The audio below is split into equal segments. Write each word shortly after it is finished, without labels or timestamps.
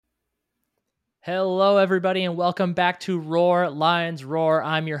Hello, everybody, and welcome back to Roar Lions Roar.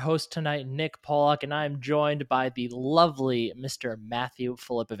 I'm your host tonight, Nick Pollock, and I'm joined by the lovely Mr. Matthew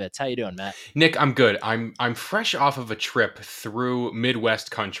Filipovitz. How you doing, Matt? Nick, I'm good. I'm fresh off of a trip through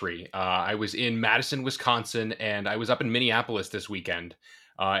Midwest country. I was in Madison, Wisconsin, and I was up in Minneapolis this weekend.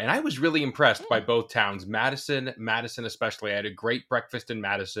 And I was really impressed by both towns. Madison especially. I had a great breakfast in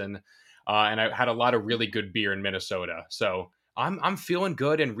Madison, and I had a lot of really good beer in Minnesota. So I'm feeling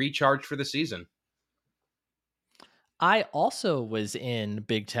good and recharged for the season. I also was in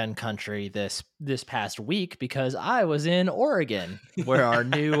Big Ten country this past week because I was in Oregon, where our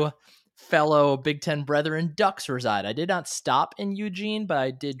new fellow Big Ten brethren Ducks reside. I did not stop in Eugene, but I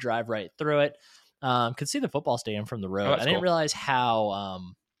did drive right through it. Could see the football stadium from the Oh, road. that's I didn't cool. realize how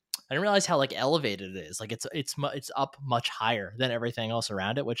like elevated it is. Like it's up much higher than everything else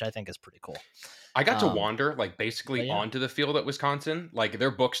around it, which I think is pretty cool. I got to wander But basically yeah, onto the field at Wisconsin. Like their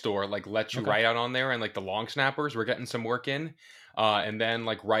bookstore lets you okay. right out on there, and like the long snappers were getting some work in. And then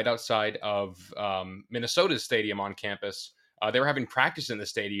right outside of Minnesota's stadium on campus, they were having practice in the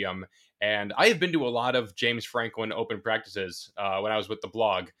stadium. And I have been to a lot of James Franklin open practices when I was with the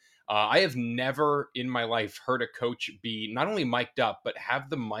blog. I have never in my life heard a coach be not only mic'd up, but have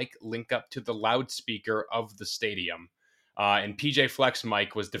the mic link up to the loudspeaker of the stadium. And PJ Flex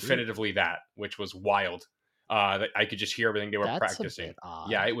mic was Ooh, definitively that, which was wild. That I could just hear everything they were that's a practicing. bit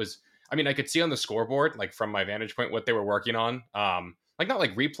odd. Yeah, it was. I mean, I could see on the scoreboard, like from my vantage point, what they were working on. Like not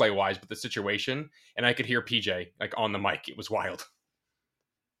like replay wise, but the situation, and I could hear PJ like on the mic. It was wild.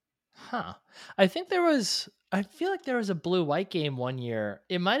 Huh. I feel like there was a blue white game one year.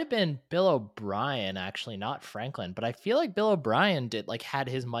 It might have been Bill O'Brien, actually, not Franklin, but I feel like Bill O'Brien had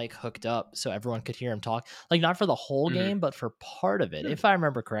his mic hooked up so everyone could hear him talk. Like not for the whole Hmm. game, but for part of it, if I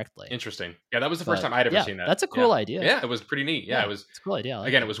remember correctly. Interesting. Yeah, that was the first But time I'd ever yeah, seen that. that's a Yeah, cool idea. yeah, it was pretty neat. Yeah, it Yeah, was. it's a cool idea. I like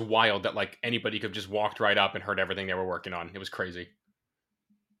Again, it it. was wild that like anybody could have just walked right up and heard everything they were working on. It was crazy.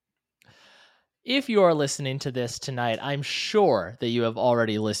 If you are listening to this tonight, I'm sure that you have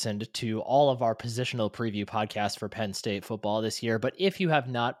already listened to all of our positional preview podcasts for Penn State football this year. But if you have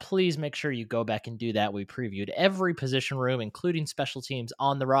not, please make sure you go back and do that. We previewed every position room, including special teams,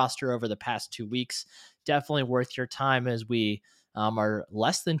 on the roster over the past 2 weeks. Definitely worth your time as we are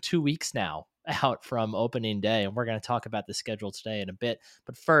less than 2 weeks now out from opening day. And we're going to talk about the schedule today in a bit.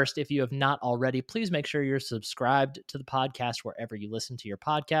 But first, if you have not already, please make sure you're subscribed to the podcast wherever you listen to your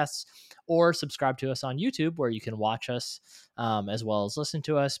podcasts, or subscribe to us on YouTube where you can watch us as well as listen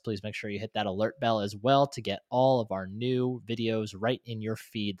to us. Please make sure you hit that alert bell as well to get all of our new videos right in your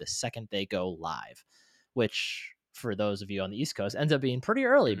feed the second they go live, which for those of you on the East Coast ends up being pretty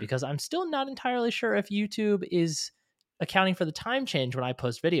early Hmm. because I'm still not entirely sure if YouTube is accounting for the time change when I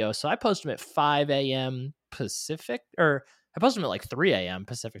post videos. So I post them at 5 a.m. Pacific, or I post them at like 3 a.m.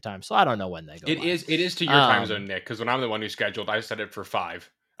 Pacific time. So I don't know when they go It live. is. It is to your time zone, Nick. Because when I'm the one who scheduled, I set it for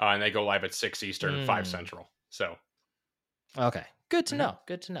 5, and they go live at 6 Eastern, 5 Central. So. Okay. Good to Mhm. know.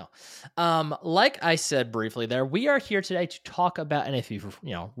 Good to know. Like I said briefly there, we are here today to talk about, and if you've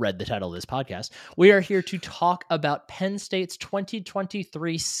read the title of this podcast, we are here to talk about Penn State's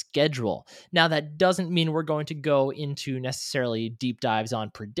 2023 schedule. Now, that doesn't mean we're going to go into necessarily deep dives on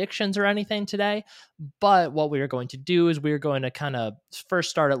predictions or anything today, but what we are going to do is we are going to kind of first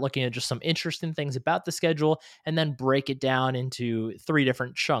start at looking at just some interesting things about the schedule and then break it down into 3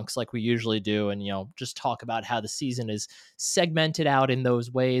 different chunks like we usually do, and just talk about how the season is segmented out in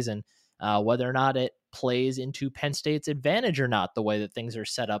those ways, and whether or not it plays into Penn State's advantage or not, the way that things are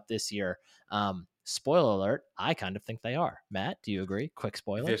set up this year. Spoiler alert, I kind of think they are. Matt, do you agree? Quick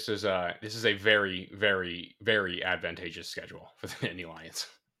spoiler. This is a very, very, very advantageous schedule for the Nittany Lions.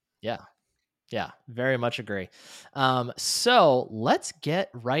 Yeah. Yeah, very much agree. So let's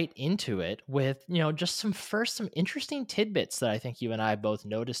get right into it with, just some interesting tidbits that I think you and I both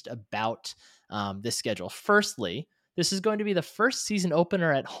noticed about this schedule. Firstly, this is going to be the first season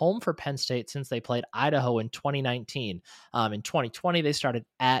opener at home for Penn State since they played Idaho in 2019. In 2020, they started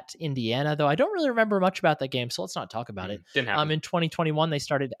at Indiana, though I don't really remember much about that game, so let's not talk about it. Didn't happen. In 2021, they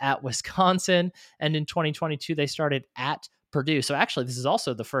started at Wisconsin, and in 2022, they started at Purdue. So actually, this is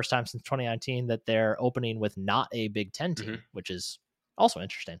also the first time since 2019 that they're opening with not a Big Ten team, Hmm. which is also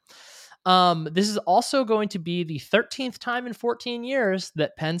interesting. This is also going to be the 13th time in 14 years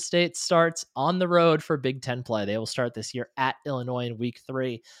that Penn State starts on the road for Big Ten play. They will start this year at Illinois in week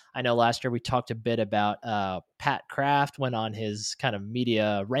 3. I know last year we talked a bit about Pat Kraft went on his kind of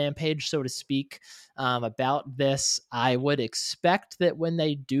media rampage, so to speak, about this. I would expect that when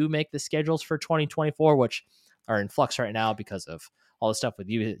they do make the schedules for 2024, which are in flux right now because of all the stuff with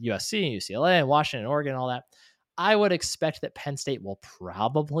USC, UCLA, and Washington, and Oregon, and all that. I would expect that Penn State will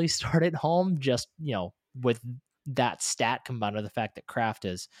probably start at home, just, with that stat combined with the fact that Kraft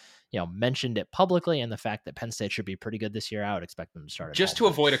has, mentioned it publicly and the fact that Penn State should be pretty good this year. I would expect them to start at Just home. to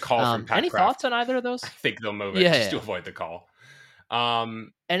But avoid a call from Pat any thoughts Kraft, on either of I those? think they'll move it Yeah, just to yeah. avoid the call.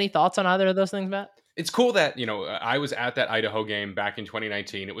 Um, Any thoughts on either of those things, Matt? it's cool that I was at that Idaho game back in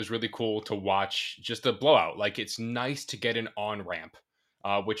 2019. It was really cool to watch just a blowout. Like, it's nice to get an on ramp,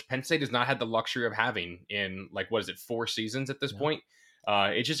 which Penn State has not had the luxury of having in, like, what is it, 4 seasons at this No. point.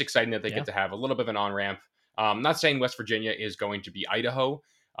 It's just exciting that they Yeah. get to have a little bit of an on ramp. Not saying West Virginia is going to be Idaho,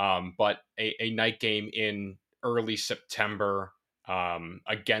 but a night game in early September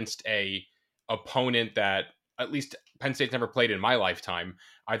against a opponent that at least Penn State's never played in my lifetime,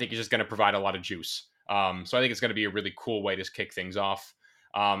 I think is just going to provide a lot of juice. So I think it's going to be a really cool way to kick things off.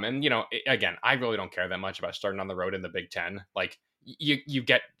 And again, I really don't care that much about starting on the road in the Big Ten. Like, you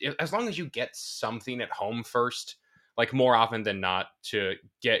get, as long as you get something at home first, like, more often than not, to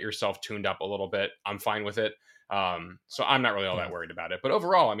get yourself tuned up a little bit, I'm fine with it. So I'm not really all Yeah. that worried about it. But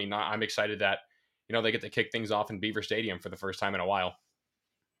overall, I mean, I'm excited that they get to kick things off in Beaver Stadium for the first time in a while.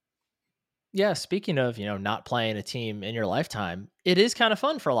 Yeah, speaking of, not playing a team in your lifetime, it is kind of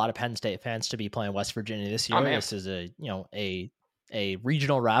fun for a lot of Penn State fans to be playing West Virginia this I'm year. This amped. is a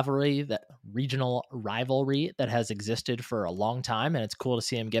regional rivalry that has existed for a long time, and it's cool to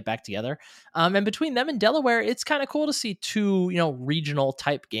see them get back together. And between them and Delaware, it's kind of cool to see two, regional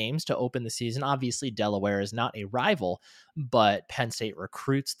type games to open the season. Obviously, Delaware is not a rival, but Penn State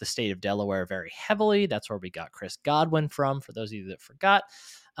recruits the state of Delaware very heavily. That's where we got Chris Godwin from, for those of you that forgot.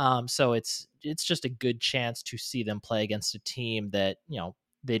 So it's just a good chance to see them play against a team that,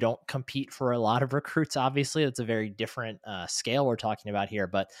 they don't compete for a lot of recruits. Obviously, it's a very different scale we're talking about here,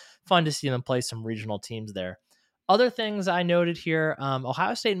 but fun to see them play some regional teams there. Other things I noted here: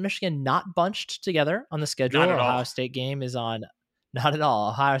 Ohio State and Michigan not bunched together on the schedule. Not at Ohio all. State game is on. Not at all.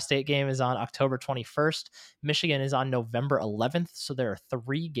 Ohio State game is on October 21st. Michigan is on November 11th. So there are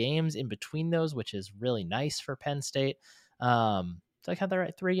 3 games in between those, which is really nice for Penn State. Did I count that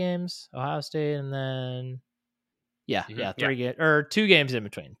right? 3 games, Ohio State, and then yeah, Yeah. 2 games in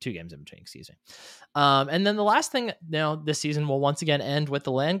between. 2 games in between, excuse me. And then the last thing, this season will once again end with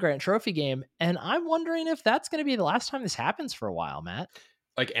the Land Grant Trophy game, and I'm wondering if that's going to be the last time this happens for a while, Matt.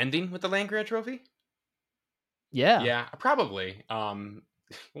 Like, ending with the Land Grant Trophy? Yeah. Yeah, probably.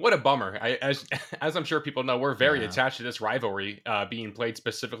 What a bummer. As I'm sure people know, we're very Yeah. attached to this rivalry being played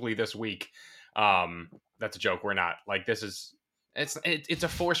specifically this week. That's a joke. We're not. Like, this is it's a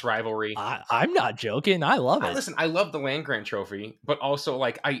forced rivalry. I'm not joking. I love it. Listen, I love the Land Grant Trophy, but also,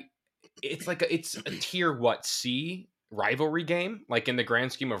 like, it's a tier what C rivalry game, like, in the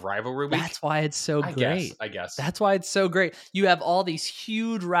grand scheme of rivalry week. That's why it's so great. I guess. That's why it's so great. You have all these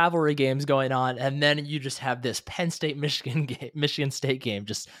huge rivalry games going on, and then you just have this Penn State Michigan State game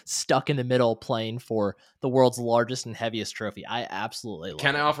just stuck in the middle, playing for the world's largest and heavest trophy. I absolutely love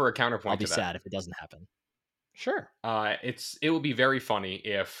Can it. I offer a counterpoint I'll be to that? sad if it doesn't happen. Sure. It will be very funny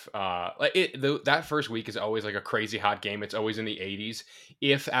if that first week is always like a crazy hot game. It's always in the 80s.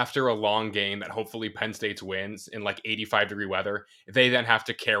 If after a long game that hopefully Penn State's wins in like 85-degree weather, they then have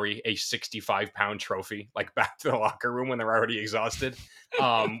to carry a 65-pound trophy like back to the locker room when they're already exhausted,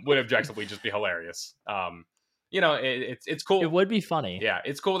 would objectively just be hilarious. It's cool. It would be funny. Yeah,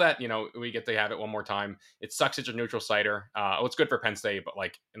 it's cool that we get to have it one more time. It sucks it's a neutral siter. It's good for Penn State, but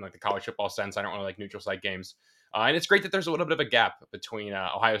like in like the college football sense, I don't really like neutral site games. And it's great that there's a little bit of a gap between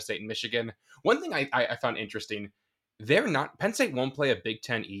Ohio State and Michigan. One thing I found interesting: Penn State won't play a Big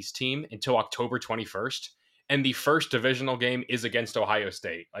Ten East team until October 21st, and the first divisional game is against Ohio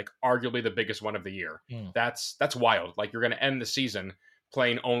State, like arguably the biggest one of the year. That's wild. Like, you're going to end the season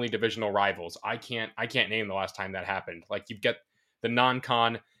playing only divisional rivals. I can't name the last time that happened. Like, you get the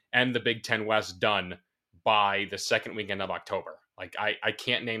non-con and the Big Ten West done by the second weekend of October. Like, I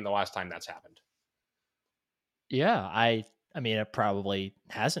can't name the last time that's happened. Yeah, I mean, it probably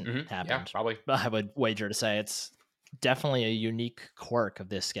hasn't happened. Yeah, probably. But I would wager to say it's definitely a unique quirk of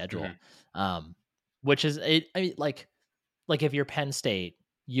this schedule. Which is I mean, like if you're Penn State,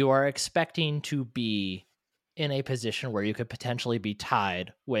 you are expecting to be in a position where you could potentially be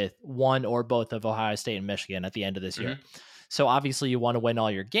tied with one or both of Ohio State and Michigan at the end of this year. So obviously you want to win all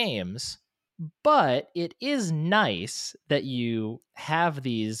your games, but it is nice that you have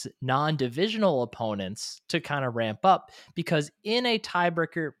these non-divisional opponents to kind of ramp up, because in a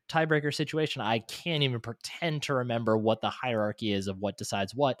tiebreaker situation, I can't even pretend to remember what the hierarchy is of what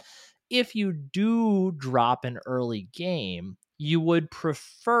decides what. If you do drop an early game, you would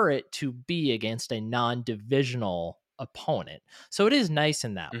prefer it to be against a non-divisional opponent. So it is nice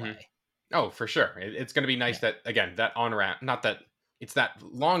in that way. Oh, for sure. It's going to be nice Yeah. that, again, that on ramp, not that it's that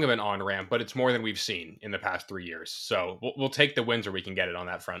long of an on ramp, but it's more than we've seen in the past 3 years. So we'll take the wins where we can get it on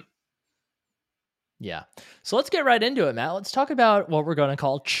that front. Yeah. So let's get right into it, Matt. Let's talk about what we're going to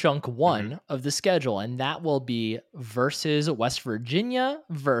call chunk Hmm. one of the schedule. And that will be versus West Virginia,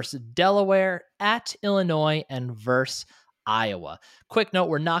 versus Delaware, at Illinois, and versus Iowa. Quick note,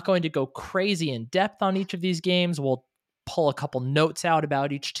 we're not going to go crazy in depth on each of these games. We'll pull a couple notes out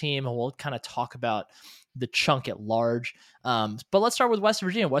about each team and we'll kind of talk about the chunk at large. But let's start with West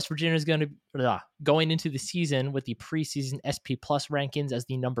Virginia. West Virginia is going to going into the season with the preseason SP Plus rankings as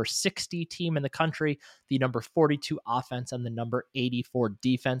the number 60 team in the country, the number 42 offense, and the number 84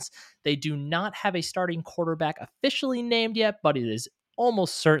 defense. They do not have a starting quarterback officially named yet, but it is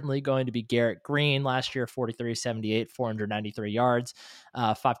almost certainly going to be Garrett Green. Last year, 43-78, 493 yards,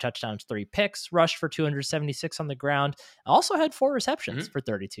 5 touchdowns, 3 picks, rushed for 276 on the ground. Also had 4 receptions Hmm. for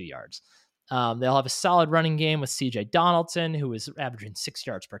 32 yards. They'll have a solid running game with CJ Donaldson, who was averaging 6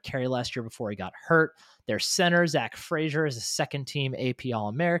 yards per carry last year before he got hurt. Their center, Zach Frazier, is a second team AP All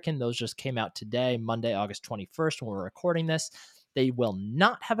American. Those just came out today, Monday, August 21st, when we're recording this. They will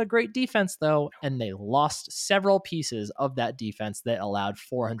not have a great defense, though, and they lost several pieces of that defense that allowed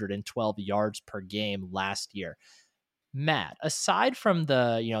 412 yards per game last year. Matt, aside from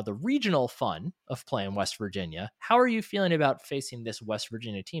the regional fun of playing West Virginia, how are you feeling about facing this West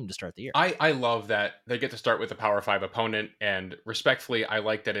Virginia team to start the year? I love that they get to start with a Power Five opponent, and respectfully, I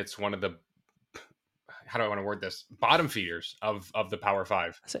like that it's one of the, how do I want to word this, bottom feeders of the Power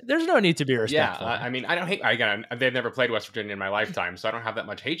Five. So there's no need to be Yeah, respectful I here. mean, I don't hate. Again, they've never played West Virginia in my lifetime, so I don't have that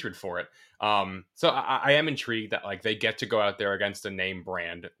much hatred for it. So I am intrigued that like they get to go out there against a name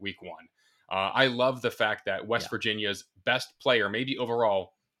brand week one. I love the fact that West Yeah. Virginia's best player, maybe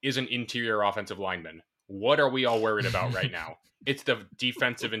overall, is an interior offensive lineman. What are we all worried about right now? It's the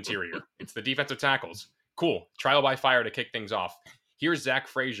defensive interior. It's the defensive tackles. Cool. Trial by fire to kick things off. Here's Zach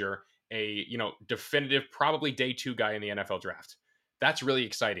Frazier, a definitive, probably day 2 guy in the NFL draft. That's really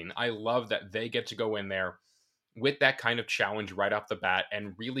exciting. I love that they get to go in there with that kind of challenge right off the bat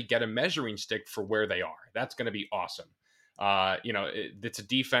and really get a measuring stick for where they are. That's going to be awesome. It's a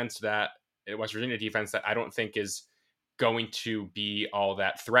defense that West Virginia defense that I don't think is going to be all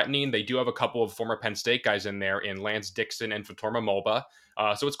that threatening. They do have a couple of former Penn State guys in there in Lance Dixon and Fatorma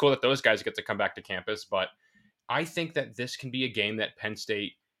Mulba. So it's cool that those guys get to come back to campus. But I think that this can be a game that Penn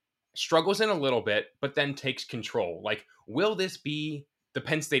State struggles in a little bit, but then takes control. Like, will this be the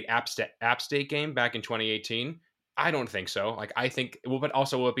Penn State App State game back in 2018? I don't think so. Like, I think, well, but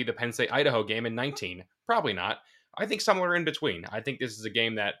also will it be the Penn State Idaho game in 19? Probably not. I think somewhere in between. I think this is a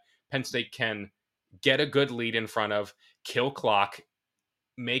game that Penn State can get a good lead in front of, kill clock,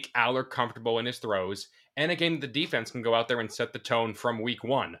 make Aller comfortable in his throws, and a game the defense can go out there and set the tone from week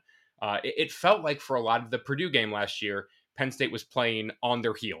one. It felt like for a lot of the Purdue game last year, Penn State was playing on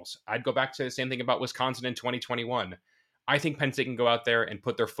their heels. I'd go back to the same thing about Wisconsin in 2021. I think Penn State can go out there and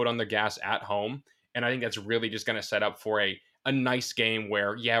put their foot on the gas at home. And I think that's really just going to set up for a nice game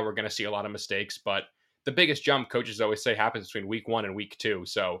where, yeah, we're going to see a lot of mistakes, but the biggest jump, coaches always say, happens between week 1 and week 2.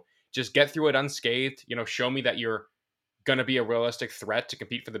 So just get through it unscathed. Show me that you're going to be a realistic threat to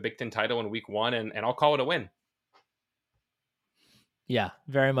compete for the Big Ten title in week 1, and I'll call it a win. Yeah,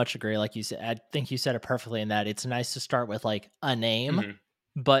 very much agree. Like you said, I think you said it perfectly in that it's nice to start with like a name, Mm-hmm.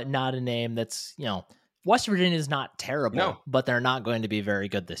 but not a name that's, West Virginia is not No, terrible, but they're not going to be very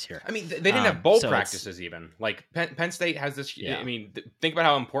good this year. I mean, they didn't have bowl So it's, practices even. Like Penn State has this. I yeah, mean, think about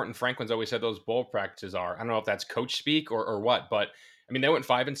how important Franklin's always said those bowl practices are. I don't know if that's coach speak or what, but I mean, they went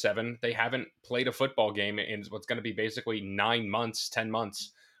 5-7. They haven't played a football game in what's going to be basically 9 months, 10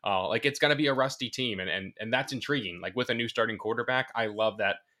 months. Like it's going to be a rusty team, and that's intriguing. Like with a new starting quarterback, I love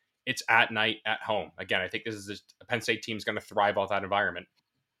that it's at night at home. Again, I think this is a Penn State team's going to thrive off that environment.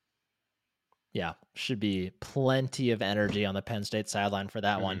 yeah, should be plenty of energy on the Penn State sideline for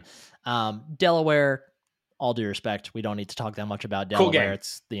that Mm-hmm. one. Delaware, all due respect, we don't need to talk that much about Cool Delaware.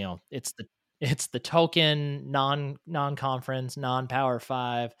 game. It's the token non-conference, non-power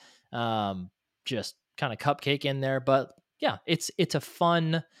 5, just kind of cupcake in there. But yeah, it's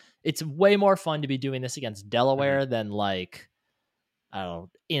way more fun to be doing this against Mm-hmm. Delaware than like, I don't know,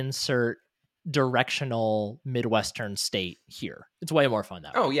 insert directional Midwestern state here. It's way more fun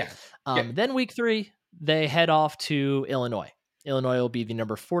that Oh way. yeah, yeah. Then week 3, they head off to Illinois. Illinois will be the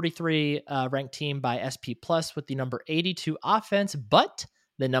number 43 ranked team by SP Plus with the number 82 offense, but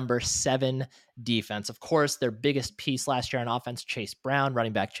the number 7 defense. Of course, their biggest piece last year on offense, Chase Brown,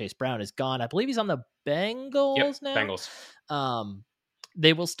 running back Chase Brown, is gone. I believe he's on the Yep, Bengals now. Bengals. Um,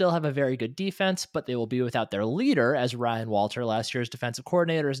 They will still have a very good defense, but they will be without their leader, as Ryan Walter, last year's defensive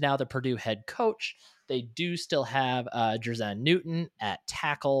coordinator, is now the Purdue head coach. They do still have Jerzan Newton at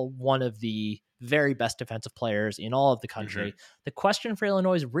tackle, one of the very best defensive players in all of the country. Mm-hmm. The question for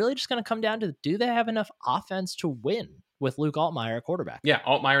Illinois is really just going to come down to, do they have enough offense to win with Luke Altmaier at quarterback? Yeah,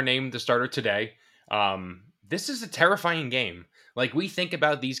 Altmaier named the starter today. This is a terrifying game. Like, we think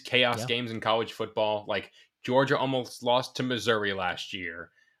about these chaos games in college football, like Georgia almost lost to Missouri last year.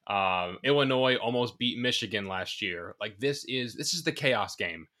 Illinois almost beat Michigan last year. Like, this is the chaos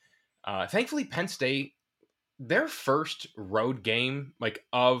game. Thankfully, Penn State, their first road game, like,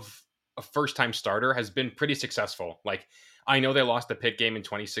 of a first-time starter, has been pretty successful. Like, I know they lost the Pitt game in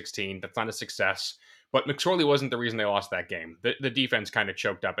 2016. That's not a success. But McSorley wasn't the reason they lost that game. The defense kind of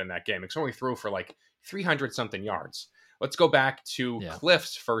choked up in that game. McSorley threw for like 300-something yards. Let's go back to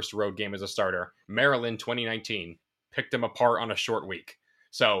Cliff's first road game as a starter, Maryland 2019. Picked him apart on a short week.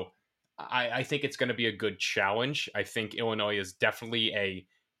 So I think it's going to be a good challenge. I think Illinois is definitely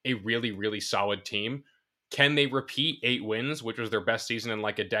a really, really solid team. Can they repeat 8 wins, which was their best season in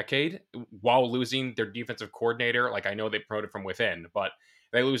like a decade, while losing their defensive coordinator? Like, I know they promoted from within, but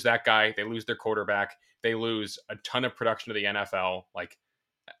they lose that guy. They lose their quarterback. They lose a ton of production to the NFL. Like,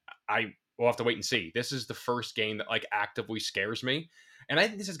 we'll have to wait and see. This is the first game that like actively scares me. And I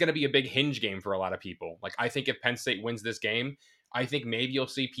think this is going to be a big hinge game for a lot of people. Like, I think if Penn State wins this game, I think maybe you'll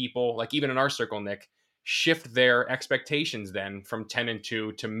see people, like even in our circle, Nick, shift their expectations then from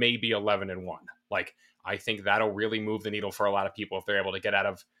 10-2 to maybe 11-1. Like, I think that'll really move the needle for a lot of people if they're able to get out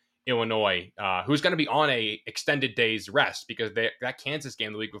of Illinois, who's going to be on a extended day's rest because that Kansas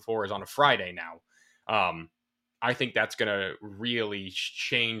game the week before is on a Friday now. I think that's going to really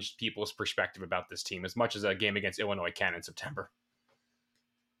change people's perspective about this team as much as a game against Illinois can in September.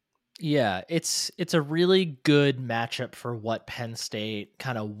 Yeah, it's a really good matchup for what Penn State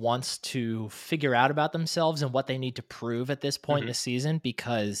kind of wants to figure out about themselves and what they need to prove at this point in the season,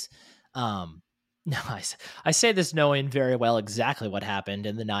 because no, I say this knowing very well exactly what happened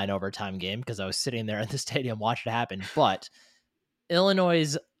in the 9 overtime game because I was sitting there in the stadium watching it happen, but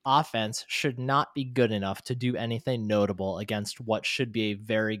Illinois' offense should not be good enough to do anything notable against what should be a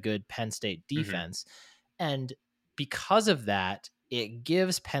very good Penn State defense. And because of that, it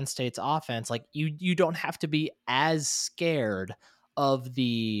gives Penn State's offense, like, you don't have to be as scared of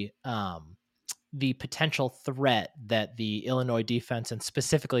the potential threat that the Illinois defense and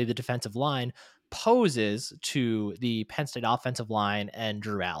specifically the defensive line poses to the Penn State offensive line and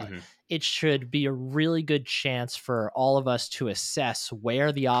Drew Aller. It should be a really good chance for all of us to assess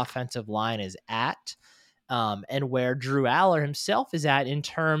where the offensive line is at, and where Drew Aller himself is at in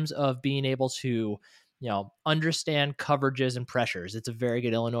terms of being able to, understand coverages and pressures. It's a very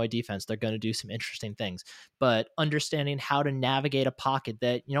good Illinois defense. They're going to do some interesting things, but understanding how to navigate a pocket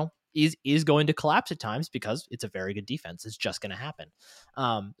that, is going to collapse at times because it's a very good defense. It's just going to happen.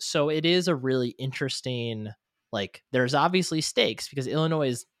 So it is a really interesting, like, there's obviously stakes because Illinois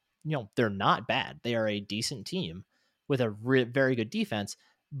is, they're not bad. They are a decent team with a very good defense,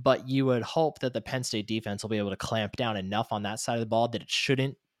 but you would hope that the Penn State defense will be able to clamp down enough on that side of the ball that it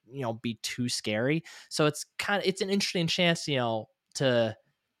shouldn't, be too scary. So it's an interesting chance, to,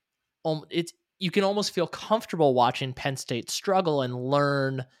 you can almost feel comfortable watching Penn State struggle and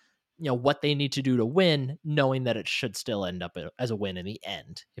learn, what they need to do to win, knowing that it should still end up as a win in the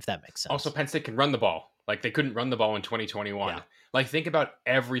end, if that makes sense. Also, Penn State can run the ball. Like, they couldn't run the ball in 2021. Yeah. Like, think about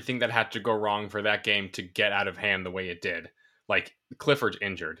everything that had to go wrong for that game to get out of hand the way it did. Like, Clifford's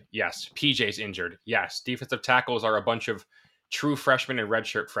injured. Yes. PJ's injured. Yes. Defensive tackles are a bunch of true freshmen and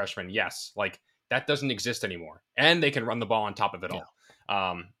redshirt freshmen. Yes. Like, that doesn't exist anymore. And they can run the ball on top of it all.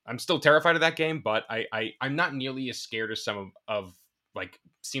 I'm still terrified of that game, but I'm not nearly as scared as some of like,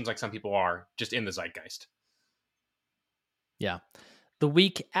 seems like some people are just in the zeitgeist. Yeah. The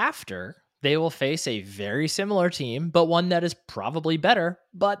week after, they will face a very similar team, but one that is probably better,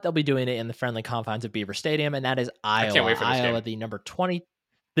 but they'll be doing it in the friendly confines of Beaver Stadium, and that is Iowa. I can't wait for this Iowa, game.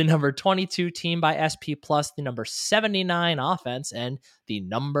 the number 22 team by SP Plus, the number 79 offense, and the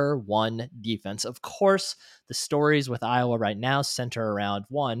number 1 defense. Of course, the stories with Iowa right now center around,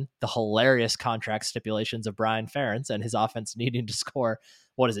 one, the hilarious contract stipulations of Brian Ferentz and his offense needing to score,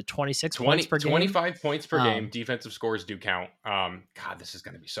 26 points per game? 25 points per game. Defensive scores do count. God, this is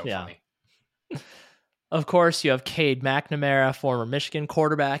going to be so funny. Of course, you have Cade McNamara, former Michigan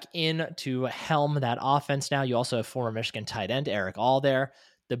quarterback, in to helm that offense now. You also have former Michigan tight end Eric All there.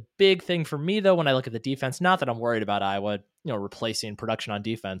 The big thing for me, though, when I look at the defense, not that I'm worried about Iowa, replacing production on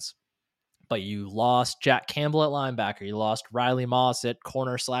defense, but you lost Jack Campbell at linebacker. You lost Riley Moss at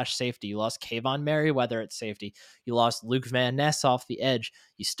corner / safety. You lost Kayvon Merriweather at safety. You lost Luke Van Ness off the edge.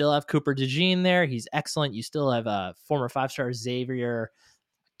 You still have Cooper DeJean there. He's excellent. You still have a former 5-star Xavier.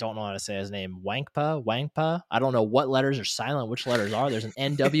 Don't know how to say his name. Wangpa. I don't know what letters are silent, which letters are. There's an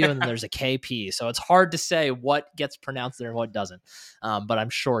NW and then there's a KP. So it's hard to say what gets pronounced there and what doesn't. But I'm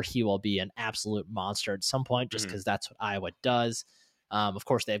sure he will be an absolute monster at some point just because that's what Iowa does. Of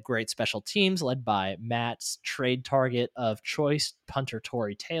course, they have great special teams led by Matt's trade target of choice, punter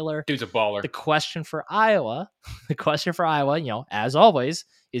Tory Taylor. Dude's a baller. The question for Iowa, as always,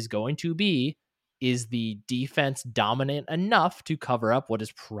 is going to be, is the defense dominant enough to cover up what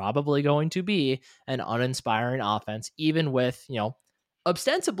is probably going to be an uninspiring offense, even with,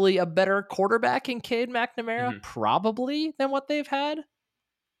 ostensibly a better quarterback in Cade McNamara, probably, than what they've had?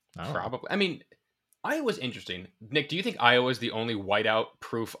 Probably. I mean, Iowa's interesting. Nick, do you think Iowa's the only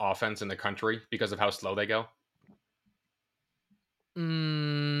whiteout-proof offense in the country because of how slow they go?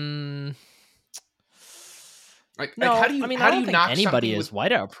 How do you knock anybody is with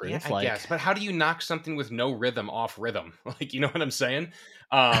whiteout proof? Yeah, I guess, but how do you knock something with no rhythm off rhythm? You know what I'm saying?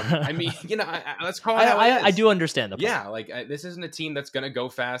 I mean, let's call it how it is. I do understand the point. Yeah, this isn't a team that's gonna go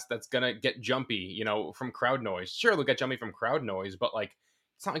fast, that's gonna get jumpy, from crowd noise. Sure, they'll get jumpy from crowd noise, but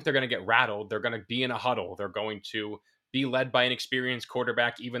it's not like they're gonna get rattled. They're gonna be in a huddle. They're going to be led by an experienced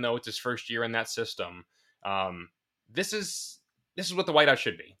quarterback, even though it's his first year in that system. This is what the whiteout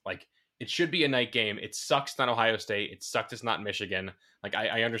should be. It should be a night game. It sucks not Ohio State. It sucks it's not Michigan.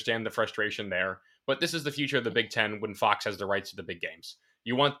 I understand the frustration there, but this is the future of the Big Ten when Fox has the rights to the big games.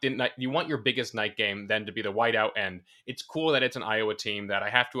 You want your biggest night game then to be the whiteout, and it's cool that it's an Iowa team that I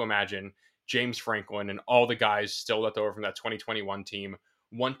have to imagine James Franklin and all the guys still left over from that 2021 team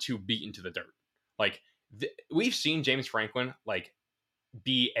want to beat into the dirt. We've seen James Franklin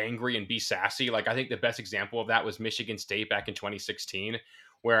be angry and be sassy. I think the best example of that was Michigan State back in 2016,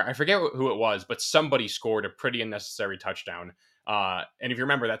 where I forget who it was, but somebody scored a pretty unnecessary touchdown. And if you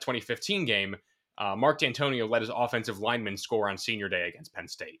remember that 2015 game, Mark D'Antonio let his offensive lineman score on senior day against Penn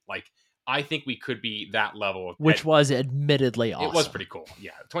State. I think we could be that level. Which was admittedly awesome. It was pretty cool.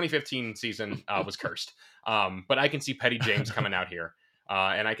 Yeah, 2015 season was cursed. But I can see Petty James coming out here.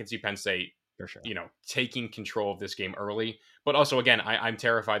 And I can see Penn State, for sure, taking control of this game early. But also, again, I'm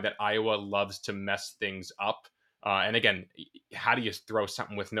terrified that Iowa loves to mess things up. And again, how do you throw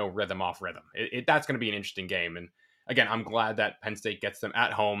something with no rhythm off rhythm? That's going to be an interesting game. And again, I'm glad that Penn State gets them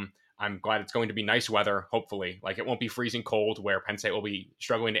at home. I'm glad it's going to be nice weather, hopefully. It won't be freezing cold where Penn State will be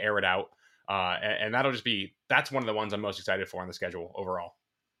struggling to air it out. And that's one of the ones I'm most excited for on the schedule overall.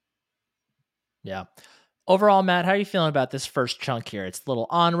 Yeah. Overall, Matt, how are you feeling about this first chunk here? It's a little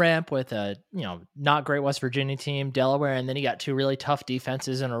on-ramp with a, not great West Virginia team, Delaware, and then you got two really tough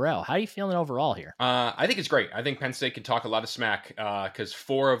defenses in a row. How are you feeling overall here? I think it's great. I think Penn State can talk a lot of smack because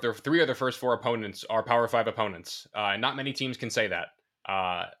three of their first four opponents are Power 5 opponents. Not many teams can say that.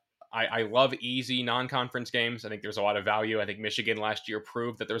 I love easy non-conference games. I think there's a lot of value. I think Michigan last year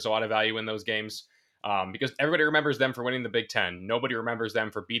proved that there's a lot of value in those games. Because everybody remembers them for winning the Big Ten. Nobody remembers them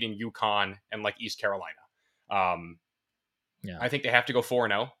for beating UConn and East Carolina. I think they have to go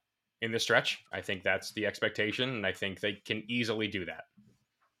 4-0 in this stretch. I think that's the expectation, and I think they can easily do that.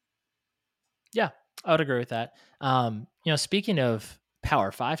 Yeah, I would agree with that. Speaking of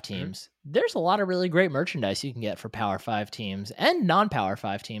Power 5 teams, there's a lot of really great merchandise you can get for Power 5 teams and non-Power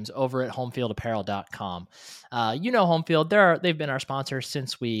 5 teams over at homefieldapparel.com. Homefield, they've been our sponsor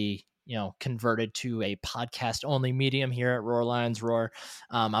since we converted to a podcast only medium here at Roar Lions Roar.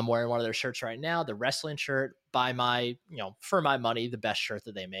 I'm wearing one of their shirts right now, the wrestling shirt, for my money, the best shirt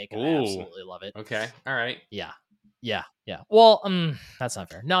that they make. And I absolutely love it. Okay. All right. Yeah. Well, that's not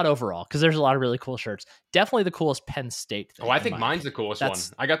fair. Not overall, because there's a lot of really cool shirts. Definitely the coolest Penn State thing. I think mine's the coolest one.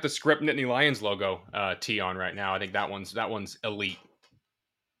 I got the Script Nittany Lions logo tee on right now. I think that one's elite.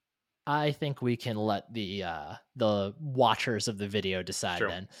 I think we can let the watchers of the video decide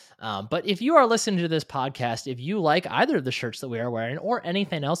then. But if you are listening to this podcast, if you like either of the shirts that we are wearing or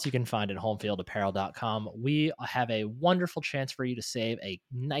anything else you can find at homefieldapparel.com, we have a wonderful chance for you to save a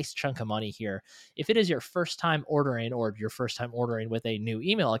nice chunk of money here. If it is your first time ordering or your first time ordering with a new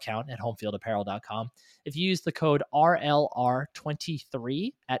email account at homefieldapparel.com, if you use the code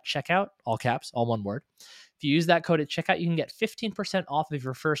RLR23 at checkout, all caps, all one word, if you use that code at checkout, you can get 15% off of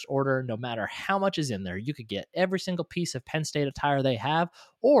your first order, no matter how much is in there. You could get every single piece of Penn State attire they have,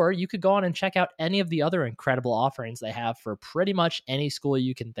 Or you could go on and check out any of the other incredible offerings they have for pretty much any school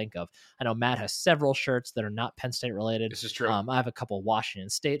you can think of. I know Matt has several shirts that are not Penn State related. This is true. I have a couple Washington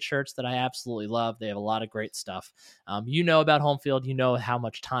State shirts that I absolutely love. They have a lot of great stuff. You know about Home Field. You know how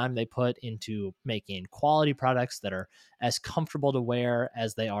much time they put into making quality products that are as comfortable to wear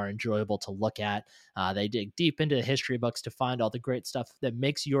as they are enjoyable to look at. They dig deep into the history books to find all the great stuff that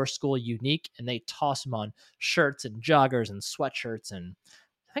makes your school unique, and they toss them on shirts and joggers and sweatshirts, and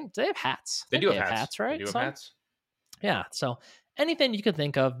I think they have hats. They I do think have they have hats. hats, They right? do have Some? hats. Yeah. So anything you can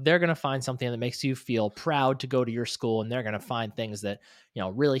think of, they're going to find something that makes you feel proud to go to your school, and they're going to find things that,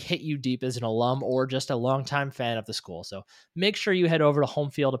 really hit you deep as an alum or just a longtime fan of the school. So make sure you head over to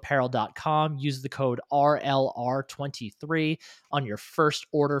homefieldapparel.com, use the code RLR23 on your first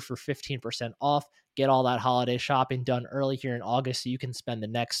order for 15% off. Get all that holiday shopping done early here in August so you can spend the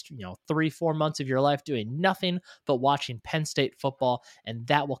next, 3-4 months of your life doing nothing but watching Penn State football. And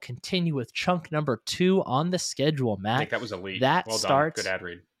that will continue with chunk number 2 on the schedule, I Matt. think that was elite. That Well done. Good starts, ad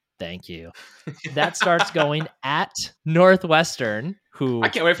read. thank you. That starts going at Northwestern, I who,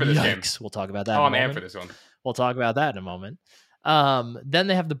 can't wait for this game. yikes, we'll talk about that Oh, in a I'm amped for moment. this one. We'll talk about that in a moment. Then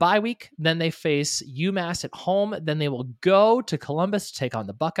they have the bye week. Then they face UMass at home. Then they will go to Columbus to take on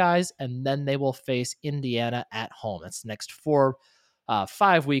the Buckeyes, and then they will face Indiana at home. That's the next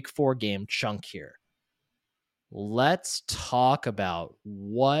 5-week, 4-game chunk here. Let's talk about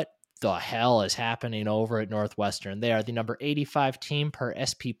what the hell is happening over at Northwestern. They are the number 85 team per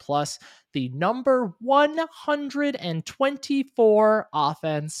SP Plus, the number 124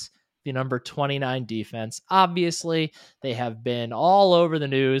 offense, the number 29 defense. Obviously, they have been all over the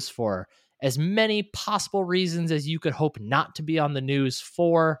news for as many possible reasons as you could hope not to be on the news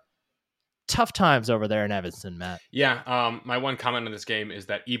for. Tough times over there in Evanston, Matt. Yeah, my one comment on this game is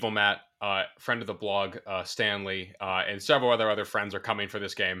that Evil Matt, friend of the blog, Stanley, and several other friends are coming for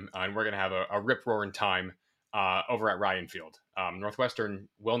this game, and we're going to have a rip-roaring time over at Ryan Field. Northwestern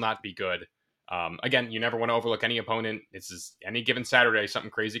will not be good. Again, you never want to overlook any opponent. It's any given Saturday,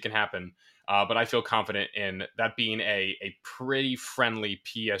 something crazy can happen. But I feel confident in that being a pretty friendly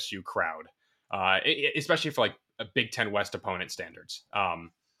PSU crowd, especially for like a Big Ten West opponent standards.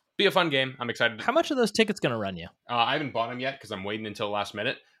 Be a fun game. I'm excited. How much are those tickets going to run you? I haven't bought them yet because I'm waiting until the last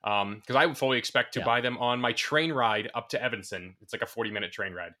minute. Because I would fully expect to buy them on my train ride up to Evanston. It's like a 40-minute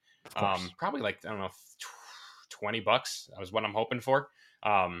train ride. Probably like, I don't know, $20. That was what I'm hoping for.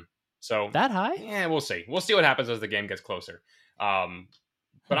 So that high? Yeah, we'll see. We'll see what happens as the game gets closer. But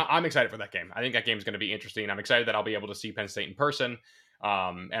I'm excited for that game. I think that game is going to be interesting. I'm excited that I'll be able to see Penn State in person.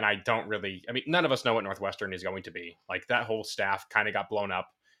 And none of us know what Northwestern is going to be. Like, that whole staff kind of got blown up.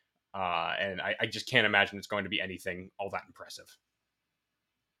 And I just can't imagine it's going to be anything all that impressive.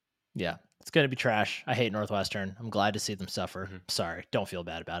 Yeah, it's going to be trash. I hate Northwestern. I'm glad to see them suffer. Mm-hmm. Sorry, don't feel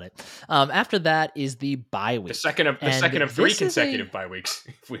bad about it. After that is the bye week. The second of 3 consecutive bye weeks,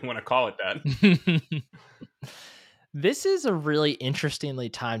 if we want to call it that. This is a really interestingly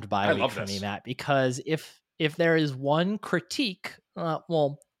timed bye week for me, Matt, because if there is one critique,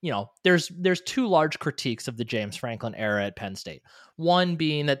 there's 2 large critiques of the James Franklin era at Penn State. One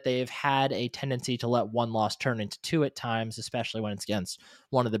being that they've had a tendency to let one loss turn into 2 at times, especially when it's against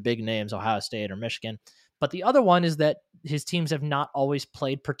one of the big names, Ohio State or Michigan. But the other one is that his teams have not always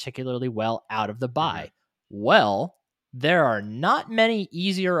played particularly well out of the bye. Mm-hmm. Well, there are not many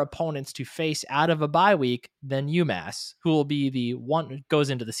easier opponents to face out of a bye week than UMass, who will be the one goes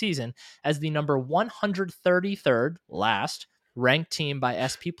into the season as the number 133rd last ranked team by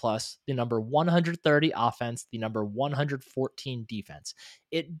SP Plus, the number 130 offense, the number 114 defense.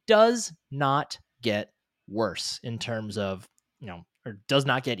 It does not get worse in terms of, or does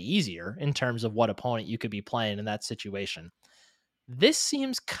not get easier in terms of what opponent you could be playing in that situation. This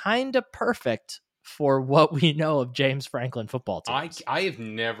seems kind of perfect for what we know of James Franklin football teams. I have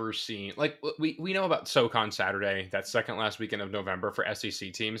never seen, like, we know about SoCon Saturday, that second last weekend of November for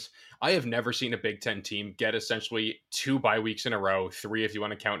SEC teams. I have never seen a Big Ten team get essentially 2 bye weeks in a row, 3 if you want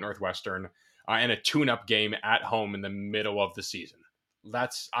to count Northwestern, and a tune-up game at home in the middle of the season.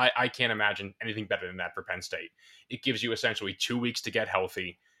 I can't imagine anything better than that for Penn State. It gives you essentially 2 weeks to get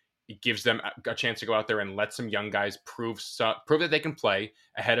healthy. It gives them a chance to go out there and let some young guys prove that they can play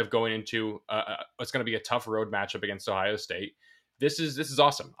ahead of going into what's going to be a tough road matchup against Ohio State. This is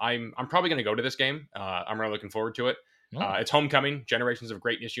awesome. I'm probably going to go to this game. I'm really looking forward to it. It's homecoming. Generations of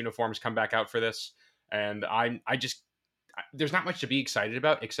greatness uniforms come back out for this, and there's not much to be excited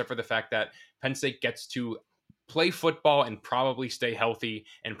about except for the fact that Penn State gets to play football and probably stay healthy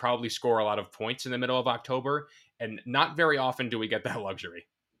and probably score a lot of points in the middle of October. And not very often do we get that luxury.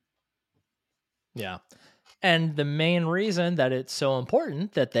 Yeah. And the main reason that it's so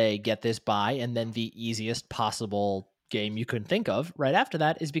important that they get this bye and then the easiest possible game you could think of right after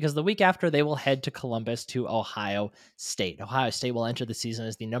that is because the week after they will head to Columbus to Ohio State. Ohio State will enter the season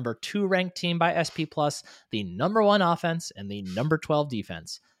as the number 2 ranked team by SP Plus, the number 1 offense and the number 12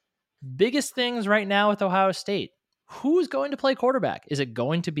 defense. Biggest things right now with Ohio State. Who's going to play quarterback? Is it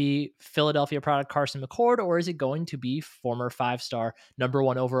going to be Philadelphia product Carson McCord, or is it going to be former 5-star number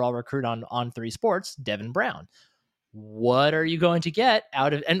 1 overall recruit on 3 Sports, Devin Brown? What are you going to get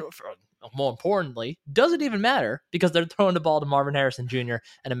out of, and more importantly, does it even matter because they're throwing the ball to Marvin Harrison Jr.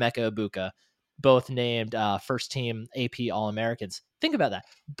 and Emeka Ibuka, both named first team AP All-Americans. Think about that.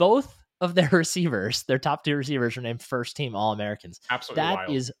 Both of their receivers, their top 2 receivers, are named first team All-Americans. Absolutely That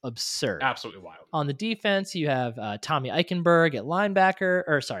wild. is absurd. Absolutely wild. On the defense, you have Tommy Eichenberg at linebacker,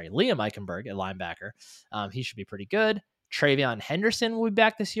 Liam Eichenberg at linebacker. He should be pretty good. Travion Henderson will be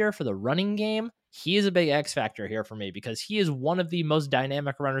back this year for the running game. He is a big X factor here for me because he is one of the most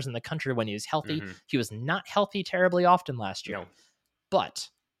dynamic runners in the country when he is healthy. Mm-hmm. He was not healthy terribly often last year. No. But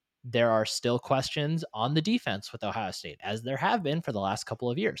there are still questions on the defense with Ohio State, as there have been for the last couple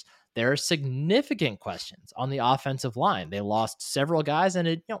of years. There are significant questions on the offensive line. They lost several guys, and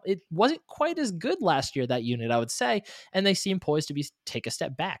it wasn't quite as good last year, that unit, I would say, and they seem poised to take a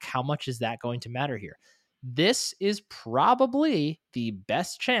step back. How much is that going to matter here? This is probably the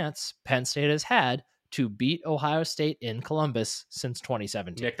best chance Penn State has had to beat Ohio State in Columbus since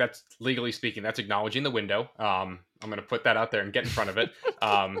 2017. Nick, that's legally speaking, that's acknowledging the window. I'm going to put that out there and get in front of it.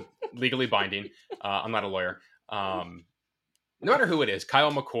 Legally binding. I'm not a lawyer. No matter who it is,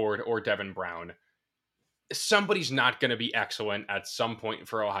 Kyle McCord or Devin Brown, somebody's not going to be excellent at some point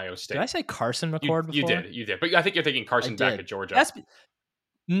for Ohio State. Did I say Carson McCord before? You did. But I think you're thinking Carson back at Georgia.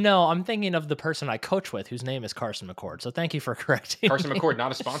 No, I'm thinking of the person I coach with whose name is Carson McCord. So thank you for correcting Carson me. McCord,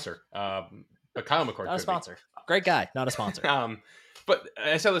 not a sponsor. But Kyle McCord not a sponsor. Great guy, not a sponsor. But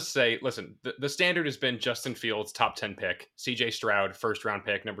I said, let's say, listen, the standard has been Justin Fields, top 10 pick, CJ Stroud, first round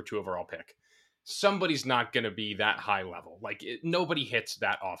pick, number 2 overall pick. Somebody's not going to be that high level. Nobody hits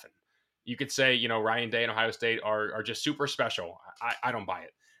that often. You could say, Ryan Day and Ohio State are just super special. I don't buy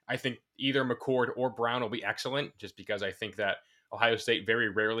it. I think either McCord or Brown will be excellent, just because I think that Ohio State very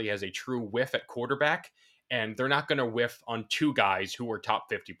rarely has a true whiff at quarterback, and they're not going to whiff on 2 guys who are top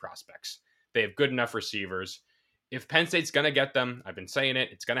 50 prospects. They have good enough receivers. If Penn State's going to get them, I've been saying it,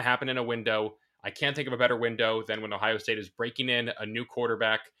 it's going to happen in a window. I can't think of a better window than when Ohio State is breaking in a new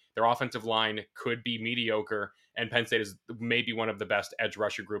quarterback. Their offensive line could be mediocre, and Penn State is maybe one of the best edge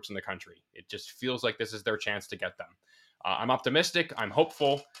rusher groups in the country. It just feels like this is their chance to get them. I'm optimistic. I'm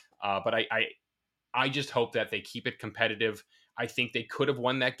hopeful, but I just hope that they keep it competitive. I think they could have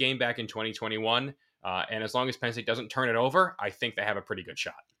won that game back in 2021, and as long as Penn State doesn't turn it over, I think they have a pretty good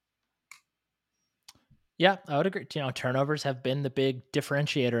shot. Yeah, I would agree. Turnovers have been the big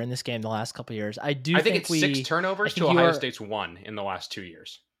differentiator in this game the last couple of years. I think it's 6 turnovers to Ohio State's 1 in the last 2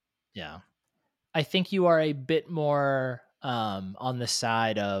 years. Yeah. I think you are a bit more on the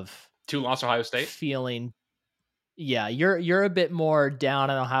side of 2-loss Ohio State feeling. Yeah, you're a bit more down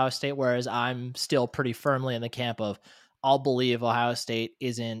on Ohio State, whereas I'm still pretty firmly in the camp of I'll believe Ohio State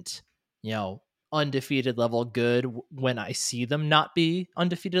isn't, undefeated level good when I see them not be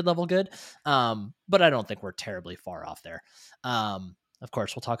undefeated level good. But I don't think we're terribly far off there. Of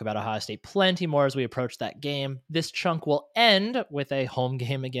course, we'll talk about Ohio State plenty more as we approach that game. This chunk will end with a home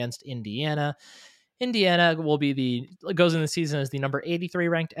game against Indiana. Indiana goes in the season as the number 83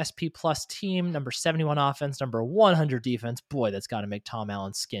 ranked SP Plus team, number 71 offense, number 100 defense. Boy, that's got to make Tom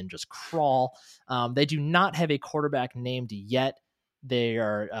Allen's skin just crawl. They do not have a quarterback named yet. They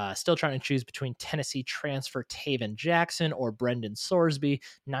are still trying to choose between Tennessee transfer Taven Jackson or Brendan Sorsby.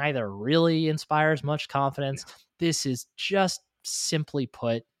 Neither really inspires much confidence. No. This is just simply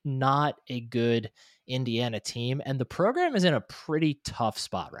put not a good Indiana team, and the program is in a pretty tough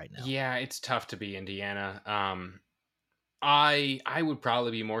spot right now. Yeah, it's tough to be Indiana. I would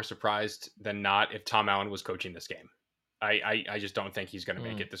probably be more surprised than not if Tom Allen was coaching this game. I just don't think he's going to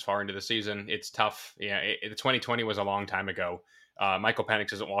make it this far into the season. It's tough. Yeah, the 2020 was a long time ago. Michael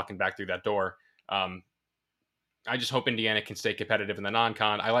Penix isn't walking back through that door. I just hope Indiana can stay competitive in the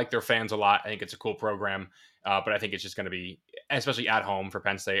non-con. I like their fans a lot. I think it's a cool program, but I think it's just going to be, especially at home for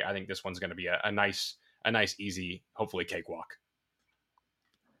Penn State, I think this one's going to be a nice, easy, hopefully cakewalk.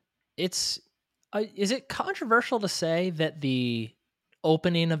 Is it controversial to say that the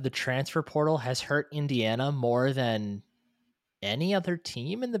opening of the transfer portal has hurt Indiana more than any other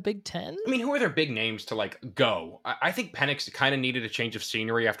team in the Big Ten? I mean, who are their big names to like go? I think Penix kind of needed a change of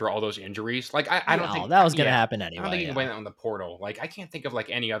scenery after all those injuries. Like, I don't Yeah, think, that was going to yeah, happen I don't think anyway. you can Yeah. blame that on the portal. Like, I can't think of like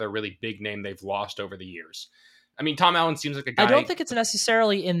any other really big name they've lost over the years. I mean, Tom Allen seems like a I don't guy. think it's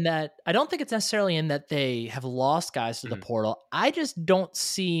necessarily in that. I don't think it's necessarily in that they have lost guys to the Mhm. portal. I just don't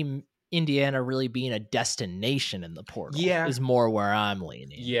see Indiana really being a destination in the portal. Yeah, Is more where I'm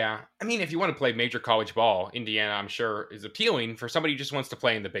leaning. yeah. I mean, if you want to play major college ball, Indiana, I'm sure, is appealing for somebody who just wants to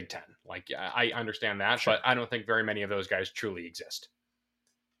play in the Big Ten. Like, I understand that, but Sure. I don't think very many of those guys truly exist.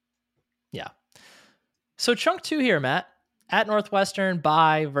 Yeah. So chunk 2 here, Matt. At Northwestern,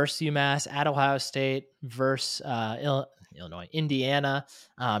 bye versus UMass. At Ohio State versus Illinois, Indiana.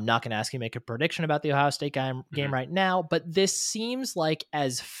 I'm not going to ask you to make a prediction about the Ohio State game Mhm. right now, but this seems like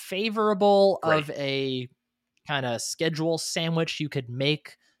as favorable Great. of a kind of schedule sandwich you could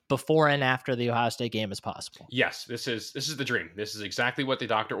make before and after the Ohio State game as possible. Yes, this is the dream. This is exactly what the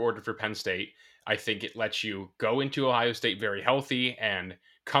doctor ordered for Penn State. I think it lets you go into Ohio State very healthy and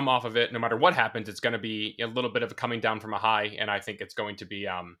come off of it. No matter what happens, it's going to be a little bit of a coming down from a high, and I think it's going to be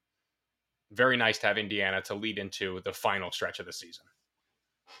very nice to have Indiana to lead into the final stretch of the season.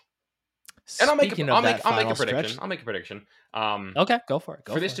 And Speaking of that I'll make a final prediction. stretch, I'll make a prediction. Um, okay, go for it.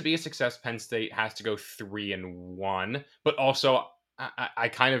 Go for this for to it. be a success, Penn State has to go 3-1. But also, I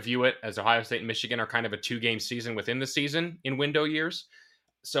kind of view it as Ohio State and Michigan are kind of a 2-game season within the season in window years.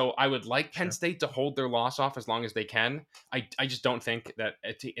 So I would like Penn Sure. State to hold their loss off as long as they can. I just don't think that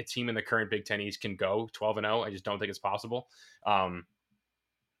a team in the current Big Ten East can go 12-0. I just don't think it's possible.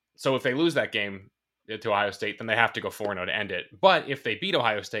 So if they lose that game to Ohio State, then they have to go 4-0 to end it. But if they beat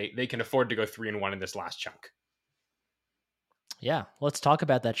Ohio State, they can afford to go 3-1 in this last chunk. Yeah, let's talk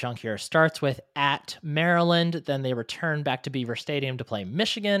about that chunk here. Starts with at Maryland, then they return back to Beaver Stadium to play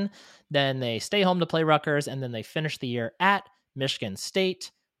Michigan, then they stay home to play Rutgers, and then they finish the year at Michigan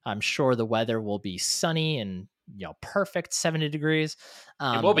State. I'm sure the weather will be sunny and perfect 70 degrees.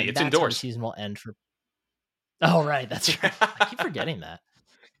 It will be. And It's that's how the indoors. season will end for. Oh, right, that's right. I keep forgetting that.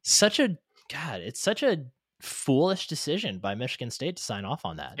 Such a it's such a foolish decision by Michigan State to sign off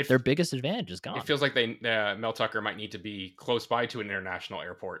on that. If Their biggest advantage is it gone. feels like Mel Tucker might need to be close by to an international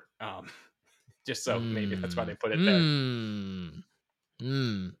airport, just so maybe that's why they Mm, put it there.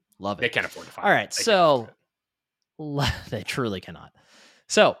 mm, love They it. can't afford to fire All it. right, They can't afford so it. they truly cannot.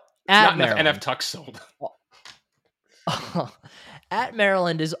 So It's at not enough NF Maryland, Tucks sold. at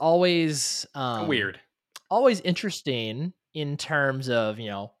Maryland is Weird. always interesting in terms of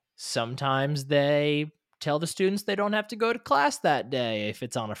sometimes they tell the students they don't have to go to class that day if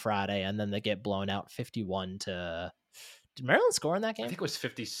it's on a Friday, and then they get blown out 51 to. Did Maryland score in that I game? think it was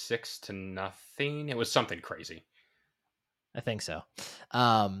 56-0. It was something crazy. I think so.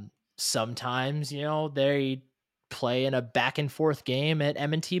 Sometimes, they play in a back and forth game at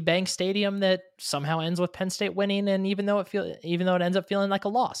M&T Bank Stadium that somehow ends with Penn State winning, and even though it ends up feeling like a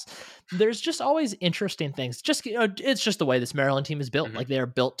loss, there's just always interesting things. Just it's just the way this Maryland team is built. Mhm. Like, they are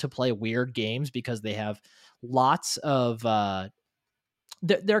built to play weird games because they have lots of.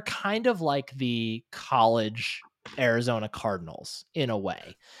 They're kind of like the college Arizona Cardinals in a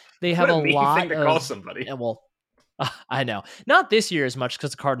way. They have What a a mean thing lot to call of. somebody. Well, I know. Not this year as much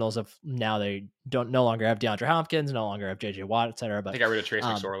because the Cardinals have now they don't no longer have DeAndre Hopkins, no longer have JJ Watt, etc. They But got rid of Trace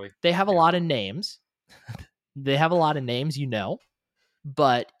McSorley. they have a Yeah. lot of names. They have a lot of names,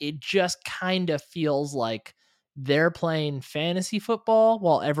 but it just kind of feels like they're playing fantasy football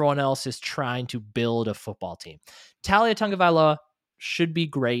while everyone else is trying to build a football team. Talia Tungavailoa should be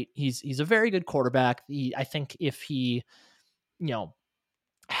great. He's a very good quarterback. I think if he, you know,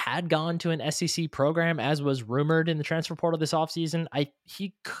 had gone to an SEC program, as was rumored in the transfer portal this offseason,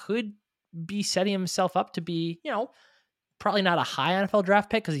 he could be setting himself up to be, probably not a high NFL draft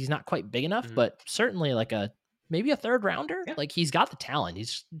pick because he's not quite big enough, Mhm. but certainly like maybe a third rounder. Yeah. Like, he's got the talent.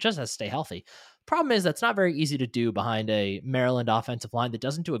 He's just has to stay healthy. Problem is that's not very easy to do behind a Maryland offensive line that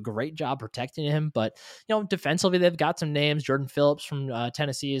doesn't do a great job protecting him. But defensively, they've got some names. Jordan Phillips from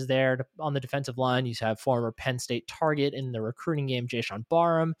Tennessee is there on the defensive line. You have former Penn State target in the recruiting game, Jayshon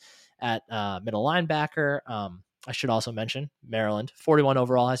Barham at middle linebacker. I should also mention Maryland, 41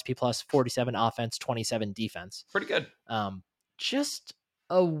 overall SP plus, 47 offense, 27 defense. Pretty good. Just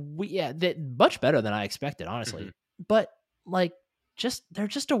that much better than I expected, honestly. Mhm. But they're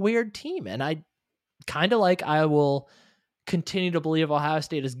just a weird team, and I kind of I will continue to believe Ohio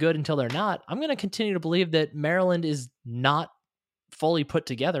State is good until they're not. I'm going to continue to believe that Maryland is not fully put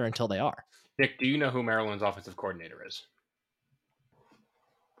together until they are. Nick, do you know who Maryland's offensive coordinator is?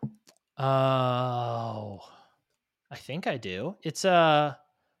 Oh, I think I do. It's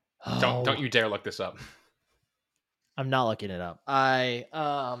Don't you dare look this up. I'm not looking it up.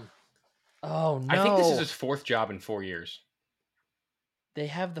 Oh I think this is no. his fourth job in 4 years. They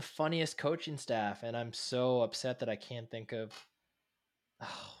have the funniest coaching staff, and I'm so upset that I can't think of.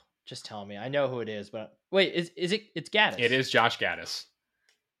 Oh, just tell me. I know who it is, but wait, is it? It's It Gaddis. is Josh Gaddis.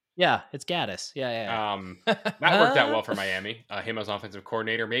 Yeah, it's Gaddis. Yeah, Um, that worked out yeah. well for Miami. Him as offensive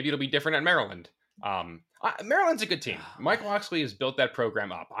coordinator. Maybe it'll be different at Maryland. Maryland's a good team. Mike Locksley has built that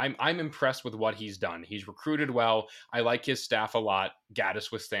program up. I'm impressed with what he's done. He's recruited well. I like his staff a lot.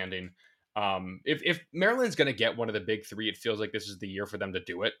 Gaddis withstanding. If Maryland's going to get one of the big three, it feels like this is the year for them to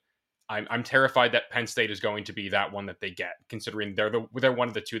do it. I'm terrified that Penn State is going to be that one that they get, considering they're one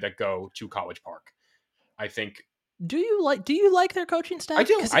of the two that go to College Park. I think Do you like their coaching I staff?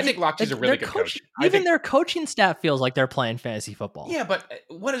 do. Because I think Loxley's a their really good coach, coach. I even think their coaching staff feels like they're playing fantasy football. yeah, but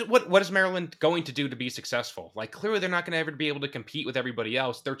what is Maryland going to do to be successful? Like clearly they're not going to ever be able to compete with everybody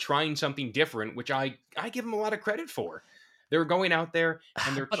else. They're trying something different, which I give them a lot of credit for. They're going out there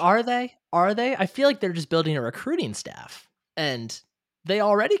and they're But are they? Are they? I feel like they're just building a recruiting staff, and they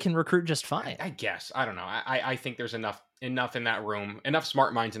already can recruit just fine. I guess I don't know. I think there's enough in that room, enough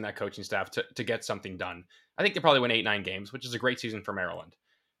smart minds in that coaching staff to get something done. I think they probably win 8-9 games, which is a great season for Maryland.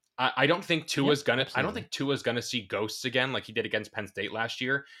 I don't think Yep, Tua's gonna. I don't absolutely. think Tua's gonna see ghosts again like he did against Penn State last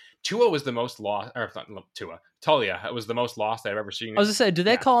year. Tua was the most lost, or not Tua. Talia was the most lost I've ever seen. I was gonna say, do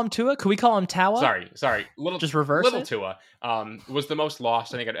they Yeah, call him Tua? Could we call him Tawa? sorry. Little Just reverse little it. Tua was the most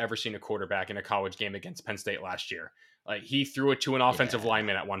lost I think I'd ever seen a quarterback in a college game against Penn State last year. Like he threw it to an offensive Yeah.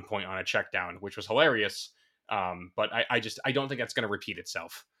 lineman at one point on a check down, which was hilarious. But I don't think that's going to repeat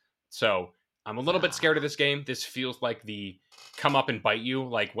itself. So I'm a little bit scared of this game. This feels like the come up and bite you,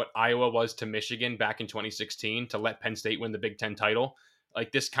 like what Iowa was to Michigan back in 2016 to let Penn State win the Big Ten title.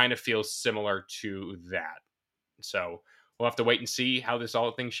 Like this kind of feels similar to that. So we'll have to wait and see how this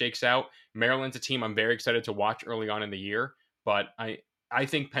all thing shakes out. Maryland's a team I'm very excited to watch early on in the year, but I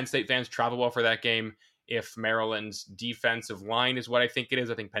think Penn State fans travel well for that game. If Maryland's defensive line is what I think it is,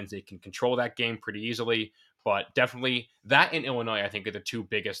 I think Penn State can control that game pretty easily. But definitely that in Illinois, I think are the two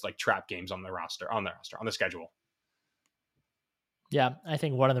biggest like trap games on the schedule. Yeah, I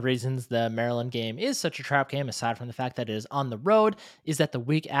think one of the reasons the Maryland game is such a trap game, aside from the fact that it is on the road, is that the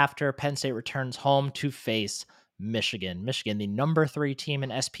week after Penn State returns home to face Michigan. Michigan, the number 3 team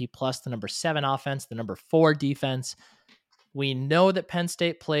in SP plus, the number 7 offense, the number 4 defense. We know that Penn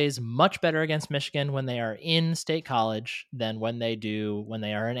State plays much better against Michigan when they are in State College than when they do when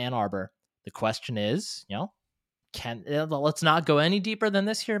they are in Ann Arbor. The question is, let's not go any deeper than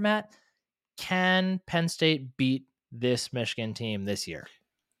this here, Matt. Can Penn State beat this Michigan team this year?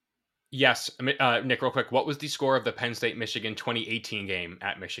 Yes, Nick, real quick, what was the score of the Penn State Michigan 2018 game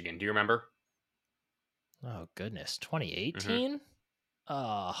at Michigan? Do you remember? Oh goodness, Mm-hmm. 2018.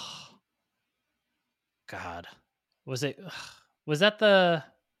 Oh God, was it? Was that the?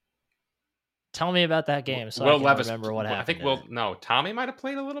 Tell me about that game so I Will can Levis, remember what I think happened in it. Tommy might have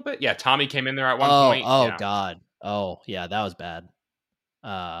played a little bit. Yeah, Tommy came in there at one Oh, point. oh Yeah, God. Oh yeah, that was bad.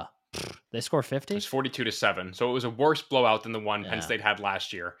 Uh, they score it was 50. 42-7. So it was a worse blowout than the one Penn Yeah, State had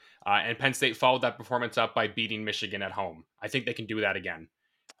last year. And Penn State followed that performance up by beating Michigan at home. I think they can do that again.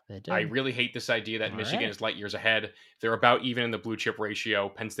 they I did. really hate this idea that All Michigan right. is light years ahead. They're about even in the blue chip ratio.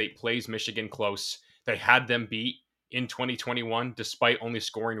 Penn State plays Michigan close. They had them beat in 2021 despite only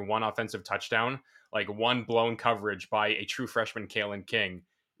scoring one offensive touchdown. Like one blown coverage by a true freshman, Kalen King,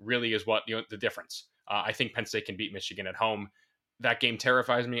 really is what the difference. I think Penn State can beat Michigan at home. That game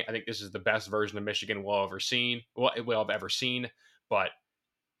terrifies me. I think this is the best version of Michigan we'll ever seen. Well, we'll have ever seen. But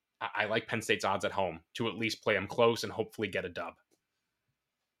I like Penn State's odds at home to at least play them close and hopefully get a dub.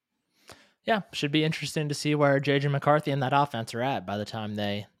 Yeah, should be interesting to see where JJ McCarthy and that offense are at by the time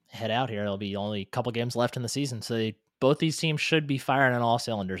they head out here. There'll be only a couple games left in the season, so both these teams should be firing on all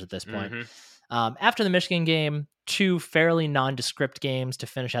cylinders at this point. Mm-hmm. After the Michigan game, 2 fairly nondescript games to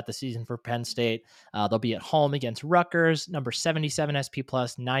finish out the season for Penn State. They'll be at home against Rutgers, number 77 SP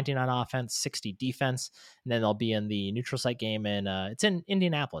plus, 99 offense, 60 defense, and then they'll be in the neutral site game it's in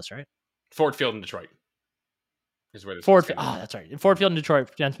Indianapolis, right? Ford Field in Detroit is where this one's Ford. going to Oh, be. that's right. Ford Field in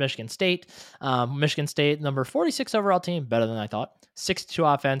Detroit against Michigan State. Michigan State, number 46 overall team, better than I thought. 62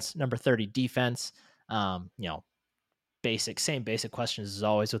 offense, number 30 defense. Same basic questions as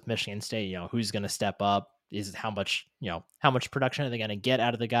always with Michigan State. Who's going to step up? Is how much production are they going to get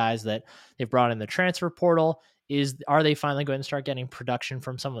out of the guys that they've brought in the transfer portal? Are they finally going to start getting production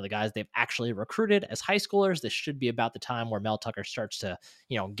from some of the guys they've actually recruited as high schoolers? This should be about the time where Mel Tucker starts to,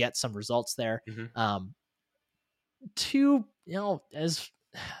 get some results there. Mm-hmm. To, as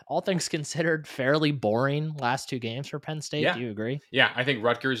all things considered, fairly boring last two games for Penn State. Do Yeah. you agree? Yeah, I think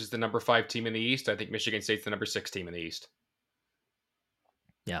Rutgers is the number 5 team in the East. I think Michigan State's the number 6 team in the East.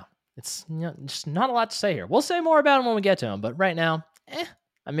 Yeah, it's just not a lot to say here. We'll say more about him when we get to him, but right now,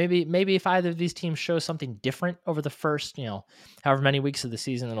 maybe if either of these teams show something different over the first, however many weeks of the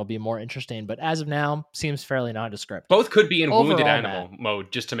season, it'll be more interesting. But as of now, seems fairly nondescript. Both could be in wounded Overall, Matt, animal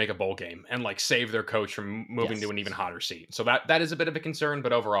mode just to make a bowl game and like save their coach from moving to yes. an even hotter seat. So that is a bit of a concern,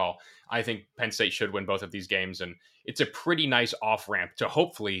 but overall, I think Penn State should win both of these games, and it's a pretty nice off ramp to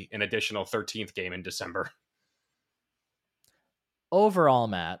hopefully an additional 13th game in December. Overall,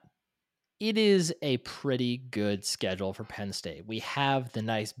 Matt, it is a pretty good schedule for Penn State. We have the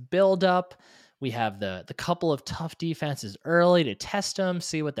nice build-up. We have the couple of tough defenses early to test them,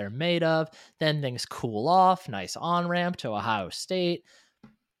 see what they're made of. Then things cool off. Nice on-ramp to Ohio State.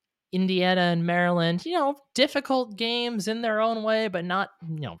 Indiana and Maryland, difficult games in their own way, but not,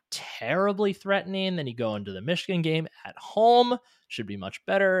 terribly threatening. Then you go into the Michigan game at home, should be much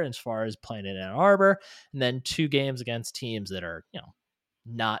better as far as playing in Ann Arbor. And then two games against teams that are,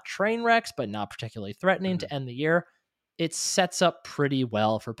 not train wrecks, but not particularly threatening to end the year. It sets up pretty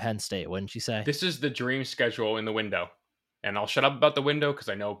well for Penn State, wouldn't you say? This is the dream schedule in the window. And I'll shut up about the window because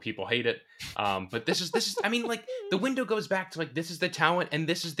I know people hate it. But this is. I mean, like the window goes back to like this is the talent and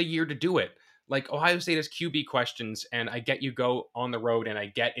this is the year to do it. Like Ohio State has QB questions, and I get you go on the road, and I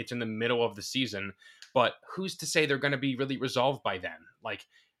get it's in the middle of the season, but who's to say they're going to be really resolved by then? Like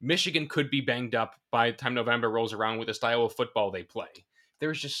Michigan could be banged up by the time November rolls around with the style of football they play.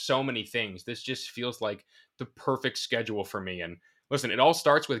 There's just so many things. This just feels like the perfect schedule for me. And listen, it all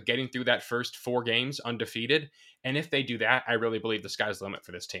starts with getting through that first 4 games undefeated. And if they do that, I really believe the sky's the limit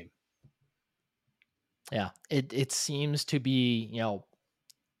for this team. Yeah, it seems to be,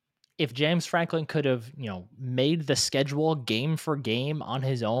 if James Franklin could have, made the schedule game for game on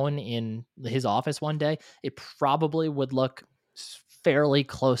his own in his office one day, it probably would look fairly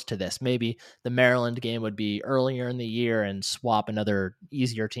close to this. Maybe the Maryland game would be earlier in the year and swap another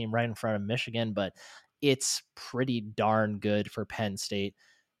easier team right in front of Michigan, but it's pretty darn good for Penn State.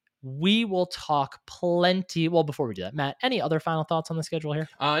 We will talk plenty. Well, before we do that, Matt, any other final thoughts on the schedule here?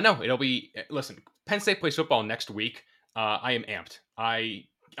 No, it'll be. Listen, Penn State plays football next week. I am amped. I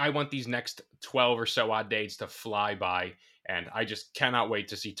want these next 12 or so odd days to fly by, and I just cannot wait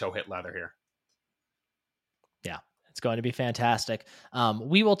to see toe hit leather here. Yeah, it's going to be fantastic.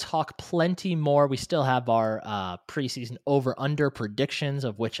 We will talk plenty more. We still have our preseason over-under predictions,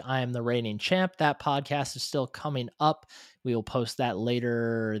 of which I am the reigning champ. That podcast is still coming up. We will post that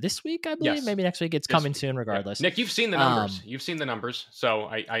later this week, I believe. Yes. Maybe next week. It's coming soon, regardless. Yeah. Nick, you've seen the numbers. You've seen the numbers. So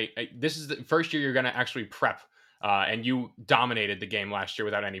I this is the first year you're going to actually prep. And you dominated the game last year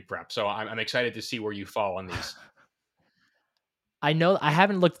without any prep. So I'm excited to see where you fall on these. I know I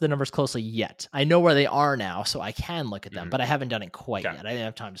haven't looked at the numbers closely yet. I know where they are now, so I can look at them, but I haven't done it quite yet. I didn't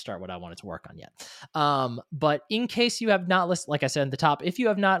have time to start what I wanted to work on yet. But in case you have not listened, like I said at the top, if you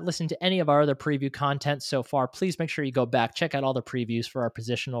have not listened to any of our other preview content so far, please make sure you go back, check out all the previews for our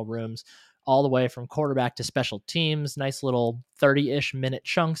positional rooms, all the way from quarterback to special teams. Nice little 30-ish minute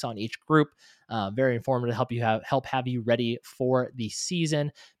chunks on each group. Very informative, help have you ready for the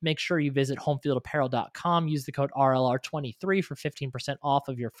season. Make sure you visit homefieldapparel.com. Use the code RLR23 for 15% off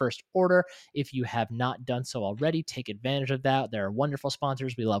of your first order. If you have not done so already, take advantage of that. They're wonderful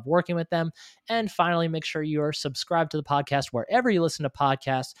sponsors. We love working with them. And finally, make sure you are subscribed to the podcast wherever you listen to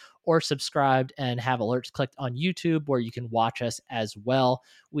podcasts, or subscribed and have alerts clicked on YouTube where you can watch us as well.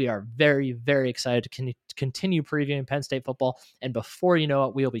 We are very, very excited to continue previewing Penn State football. And before you know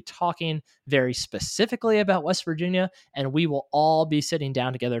it, we will be talking very specifically about West Virginia, and we will all be sitting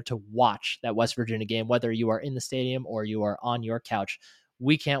down together to watch that West Virginia game, whether you are in the stadium or you are on your couch.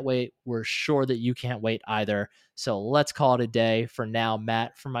 We can't wait. We're sure that you can't wait either. So let's call it a day for now,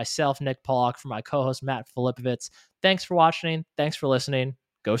 Matt. For myself, Nick Pollock, for my co-host, Matt Filipovitz, thanks for watching. Thanks for listening.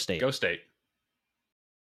 Go State. Go State.